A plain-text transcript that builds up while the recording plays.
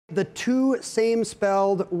the two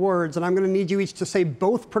same-spelled words, and I'm going to need you each to say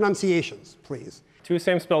both pronunciations, please. Two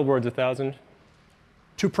same-spelled words, 1,000.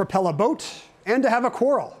 To propel a boat and to have a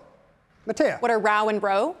quarrel. Matea. What are row and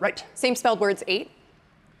bro? Right. Same-spelled words, 8.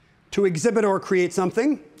 To exhibit or create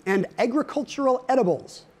something, and agricultural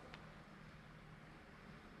edibles.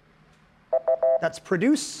 That's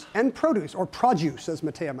produce and produce, or produce, as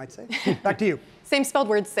Matea might say. Back to you. Same-spelled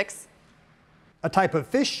words, 6. A type of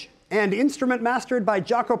fish, and instrument mastered by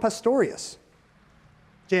Jaco Pastorius.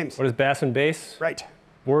 James. What is bass and bass? Right.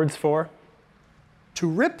 Words for? To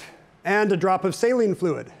rip, and a drop of saline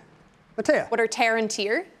fluid. Matea. What are tear and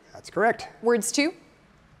tear? That's correct. Words to?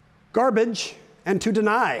 Garbage, and to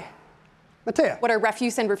deny. Matea. What are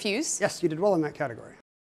refuse and refuse? Yes, you did well in that category.